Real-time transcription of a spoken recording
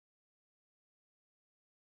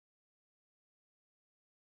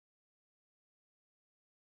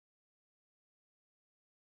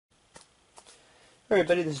Hey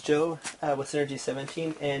everybody, this is Joe with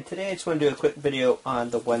S17, and today I just want to do a quick video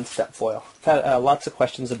on the one-step foil. I've had lots of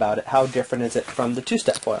questions about it. How different is it from the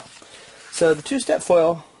two-step foil? So the two-step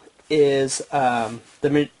foil is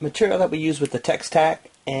the material that we use with the text tack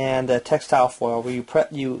and the textile foil, where you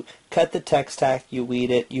cut the text tack, you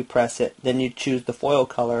weed it, you press it, then you choose the foil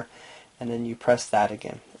color, and then you press that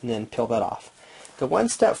again, and then peel that off. The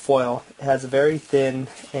one-step foil has a very thin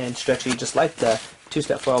and stretchy, just like the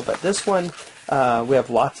two-step foil, but this one we have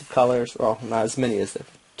lots of colors, well, not as many as the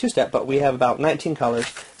two-step, but we have about 19 colors.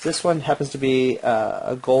 This one happens to be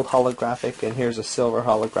a gold holographic, and here's a silver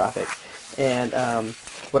holographic. And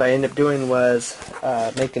what I ended up doing was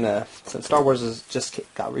making since Star Wars just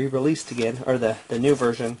got re-released again, or the new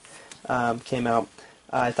version came out,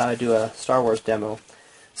 I thought I'd do a Star Wars demo.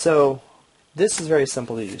 So this is very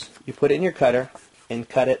simple to use. You put it in your cutter and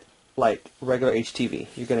cut it like regular HTV.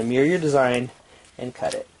 You're going to mirror your design and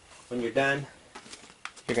cut it. When you're done,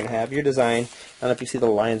 you're going to have your design. I don't know if you see the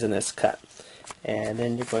lines in this cut. And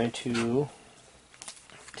then you're going to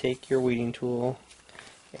take your weeding tool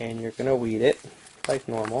and you're going to weed it like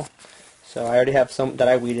normal. So I already have some that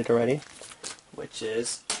I weeded already, which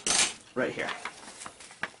is right here.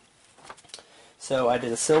 So I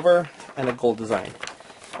did a silver and a gold design.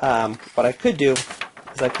 What I could do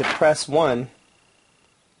is I could press one,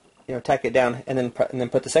 tack it down, and then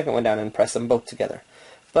put the second one down and press them both together.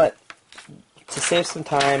 But to save some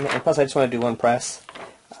time, and plus I just want to do one press,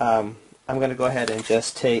 I'm going to go ahead and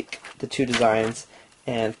just take the two designs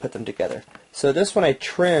and put them together. So this one I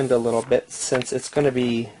trimmed a little bit since it's going to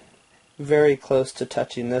be very close to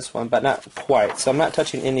touching this one, but not quite. So I'm not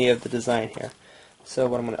touching any of the design here. So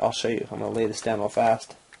what I'll show you. I'm going to lay this down real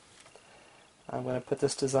fast. I'm going to put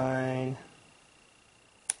this design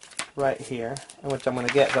right here, and what I'm going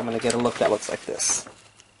to get is I'm going to get a look that looks like this.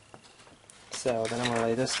 So then I'm going to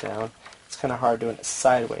lay this down. It's kind of hard doing it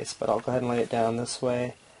sideways, but I'll go ahead and lay it down this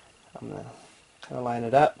way. I'm going to kind of line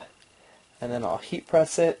it up, and then I'll heat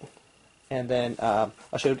press it, and then I'll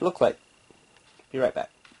show you what it looks like. Be right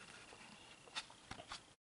back.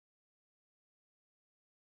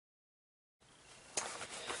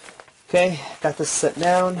 Okay, got this set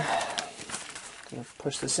down. Going to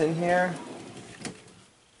push this in here.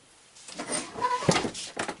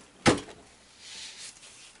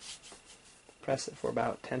 Press it for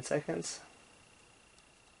about 10 seconds.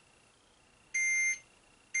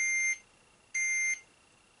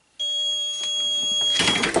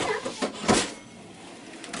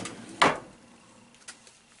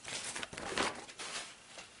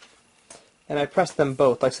 And I pressed them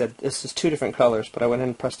both. Like I said, this is two different colors, but I went in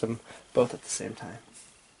and pressed them both at the same time.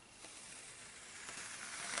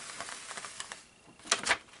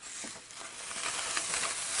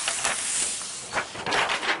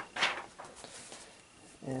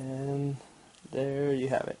 And there you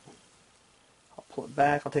have it. I'll pull it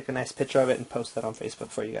back. I'll take a nice picture of it and post that on Facebook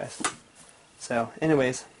for you guys. So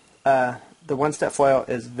anyways, the one-step foil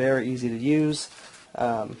is very easy to use.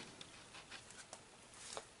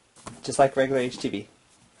 Just like regular HTV.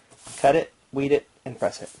 Cut it, weed it, and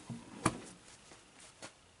press it.